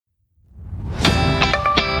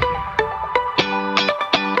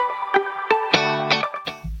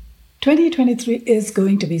2023 is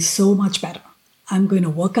going to be so much better. I'm going to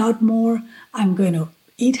work out more. I'm going to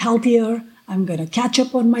eat healthier. I'm going to catch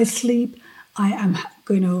up on my sleep. I am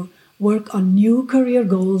going to work on new career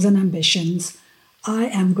goals and ambitions. I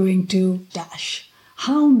am going to dash.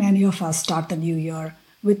 How many of us start the new year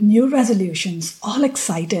with new resolutions, all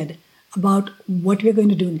excited about what we're going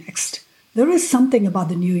to do next? There is something about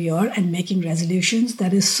the new year and making resolutions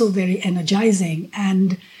that is so very energizing.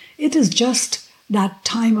 And it is just that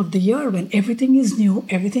time of the year when everything is new,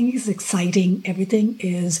 everything is exciting, everything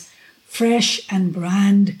is fresh and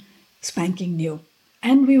brand spanking new.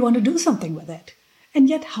 And we want to do something with it. And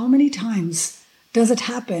yet, how many times does it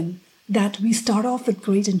happen that we start off with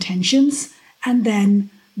great intentions and then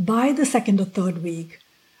by the second or third week,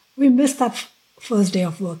 we miss that first day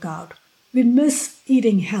of workout. We miss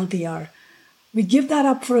eating healthier. We give that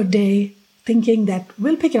up for a day thinking that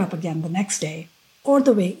we'll pick it up again the next day or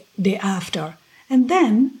the day after. And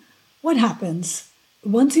then what happens?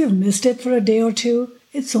 Once you've missed it for a day or two,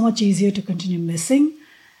 it's so much easier to continue missing.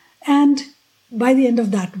 And by the end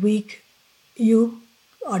of that week, you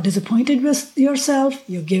are disappointed with yourself,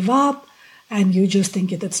 you give up, and you just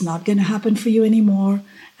think it's not going to happen for you anymore.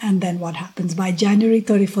 And then what happens? By January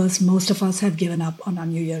 31st, most of us have given up on our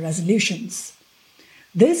New Year resolutions.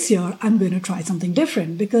 This year, I'm going to try something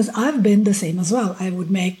different because I've been the same as well. I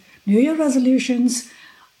would make New Year resolutions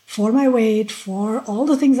for my weight, for all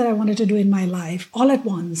the things that I wanted to do in my life all at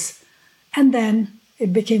once. And then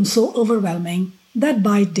it became so overwhelming that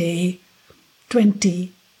by day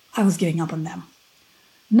 20, I was giving up on them.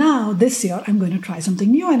 Now, this year, I'm going to try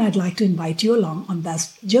something new, and I'd like to invite you along on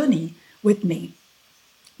this journey with me.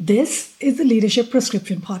 This is the Leadership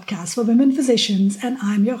Prescription Podcast for Women Physicians, and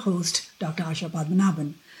I'm your host, Dr. Asha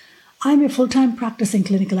Padmanabhan. I'm a full-time practicing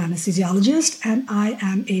clinical anesthesiologist, and I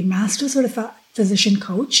am a Master Certified Physician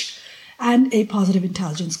Coach and a Positive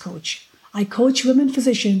Intelligence Coach. I coach women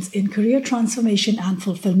physicians in career transformation and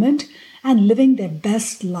fulfillment and living their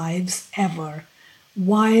best lives ever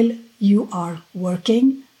while you are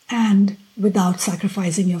working and without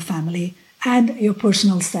sacrificing your family and your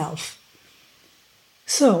personal self.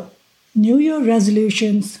 So, New Year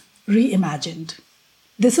resolutions reimagined.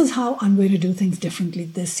 This is how I'm going to do things differently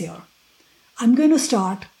this year. I'm going to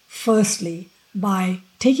start firstly by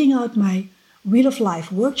taking out my Wheel of Life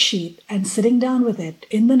worksheet and sitting down with it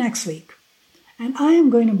in the next week. And I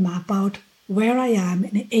am going to map out where I am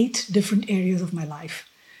in 8 different areas of my life.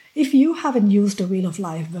 If you haven't used a Wheel of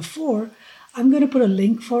Life before, I'm going to put a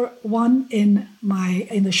link for one in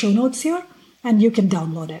the show notes here, and you can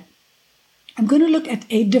download it. I'm going to look at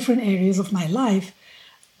 8 different areas of my life,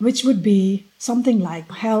 which would be something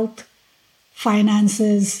like health,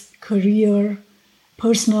 finances, career,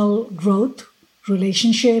 personal growth,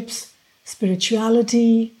 relationships,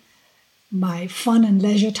 spirituality, my fun and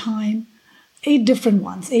leisure time. 8 different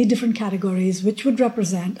ones, 8 different categories, which would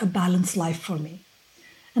represent a balanced life for me.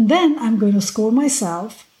 And then I'm going to score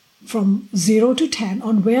myself from 0 to 10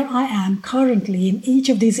 on where I am currently in each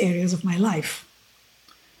of these areas of my life.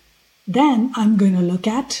 Then I'm going to look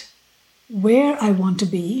at where I want to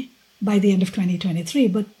be by the end of 2023.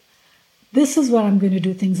 But this is where I'm going to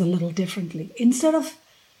do things a little differently. Instead of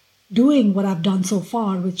doing what I've done so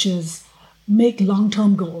far, which is make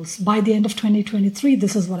long-term goals. By the end of 2023,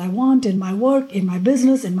 this is what I want in my work, in my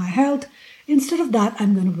business, in my health. Instead of that,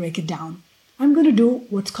 I'm going to break it down. I'm going to do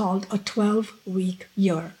what's called a 12-week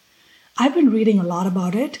year. I've been reading a lot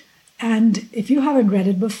about it. And if you haven't read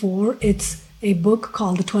it before, it's a book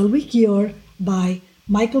called The 12-Week Year by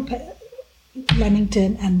Michael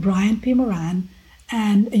Lennington and Brian P. Moran.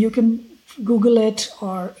 And you can Google it,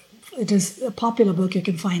 or it is a popular book, you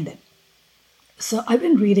can find it. So I've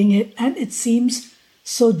been reading it, and it seems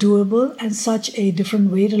so doable and such a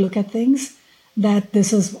different way to look at things that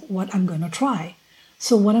this is what I'm going to try.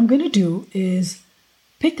 So what I'm going to do is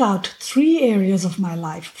pick out 3 areas of my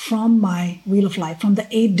life from my Wheel of Life, from the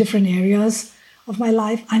 8 different areas of my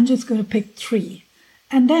life. I'm just going to pick 3.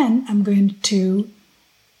 And then I'm going to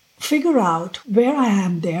figure out where I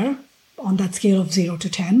am there on that scale of 0 to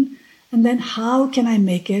 10. And then how can I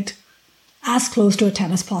make it as close to a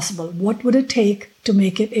 10 as possible? What would it take to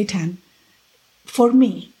make it a 10 for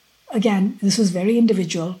me? Again, this is very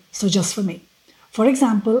individual, so just for me. For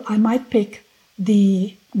example, I might pick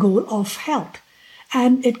the goal of health.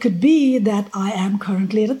 And it could be that I am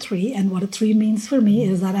currently at a 3. And what a 3 means for me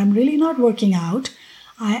is that I'm really not working out.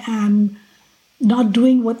 I am not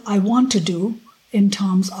doing what I want to do in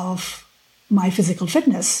terms of my physical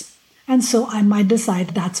fitness. And so I might decide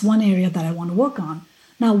that's one area that I want to work on.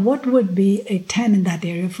 Now, what would be a 10 in that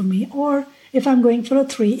area for me? Or If I'm going for a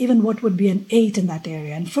 3, even what would be an 8 in that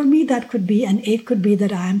area? And for me, that could be an 8 could be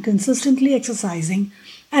that I am consistently exercising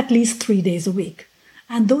at least 3 days a week.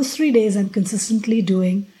 And those 3 days I'm consistently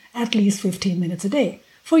doing at least 15 minutes a day.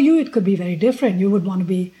 For you, it could be very different. You would want to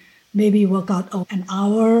be maybe work out an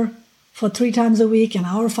hour for 3 times a week, an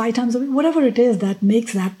hour 5 times a week, whatever it is that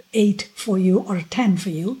makes that 8 for you or 10 for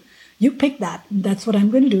you. You pick that. That's what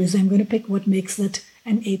I'm going to do is I'm going to pick what makes it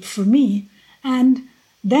an 8 for me. And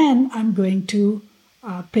then I'm going to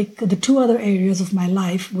pick the 2 other areas of my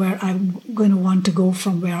life where I'm going to want to go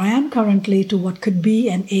from where I am currently to what could be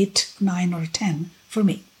an 8, 9, or 10 for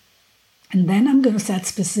me. And then I'm going to set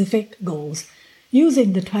specific goals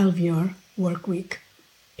using the 12-year work week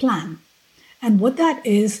plan. And what that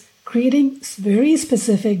is, creating very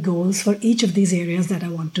specific goals for each of these areas that I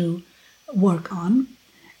want to work on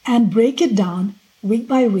and break it down week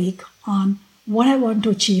by week on what I want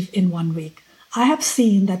to achieve in 1 week. I have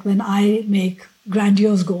seen that when I make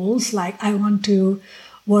grandiose goals, like I want to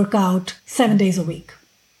work out 7 days a week,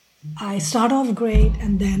 I start off great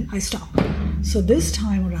and then I stop. So this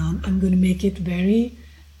time around, I'm going to make it very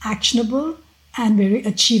actionable and very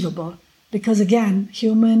achievable because again,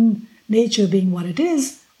 human nature being what it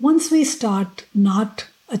is, once we start not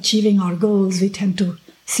achieving our goals, we tend to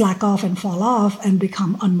slack off and fall off and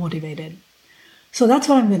become unmotivated. So that's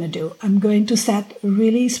what I'm going to do. I'm going to set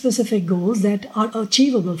really specific goals that are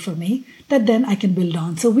achievable for me that then I can build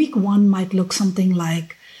on. So week 1 might look something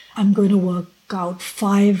like I'm going to work out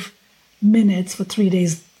 5 minutes for 3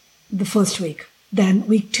 days the first week. Then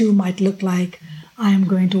week 2 might look like I am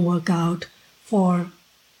going to work out for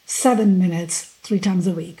 7 minutes 3 times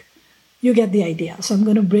a week. You get the idea. So I'm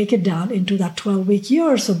going to break it down into that 12-week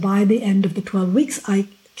year. So by the end of the 12 weeks, I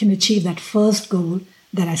can achieve that first goal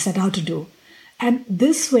that I set out to do. And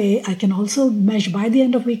this way, I can also measure by the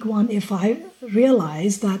end of week 1, if I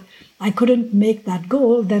realize that I couldn't make that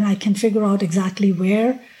goal, then I can figure out exactly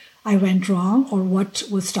where I went wrong or what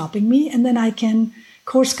was stopping me. And then I can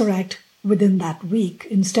course correct within that week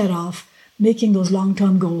instead of making those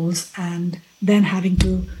long-term goals and then having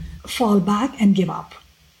to fall back and give up.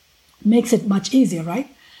 Makes it much easier, right?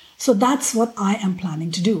 So that's what I am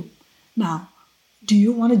planning to do. Now, do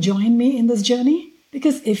you want to join me in this journey?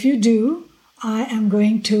 Because if you do, I am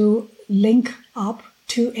going to link up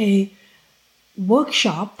to a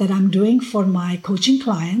workshop that I'm doing for my coaching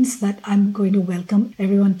clients that I'm going to welcome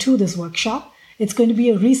everyone to this workshop. It's going to be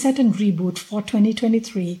a reset and reboot for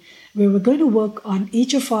 2023, where we're going to work on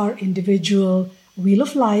each of our individual wheel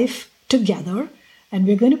of life together. And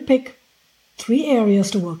we're going to pick 3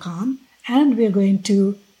 areas to work on. And we're going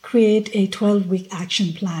to create a 12-week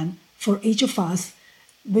action plan for each of us,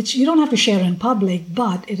 which you don't have to share in public,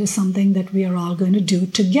 but it is something that we are all going to do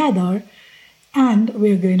together. And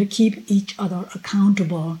we're going to keep each other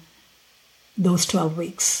accountable those 12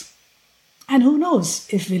 weeks. And who knows,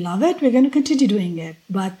 if we love it, we're going to continue doing it.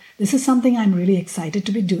 But this is something I'm really excited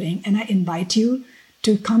to be doing. And I invite you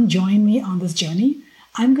to come join me on this journey.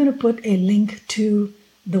 I'm going to put a link to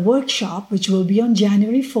the workshop, which will be on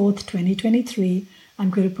January 4th, 2023.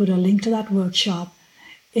 I'm going to put a link to that workshop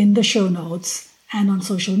in the show notes and on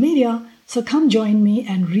social media. So come join me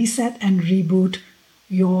and reset and reboot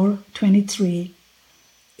your 23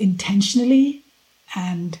 intentionally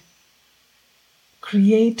and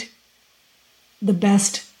create the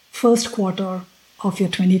best first quarter of your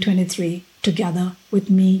 2023 together with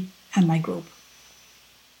me and my group.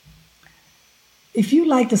 If you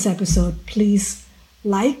like this episode, please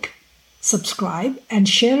like, subscribe, and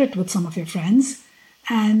share it with some of your friends.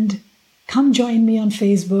 And come join me on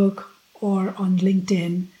Facebook or on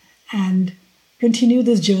LinkedIn and continue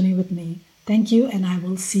this journey with me. Thank you, and I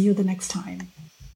will see you the next time.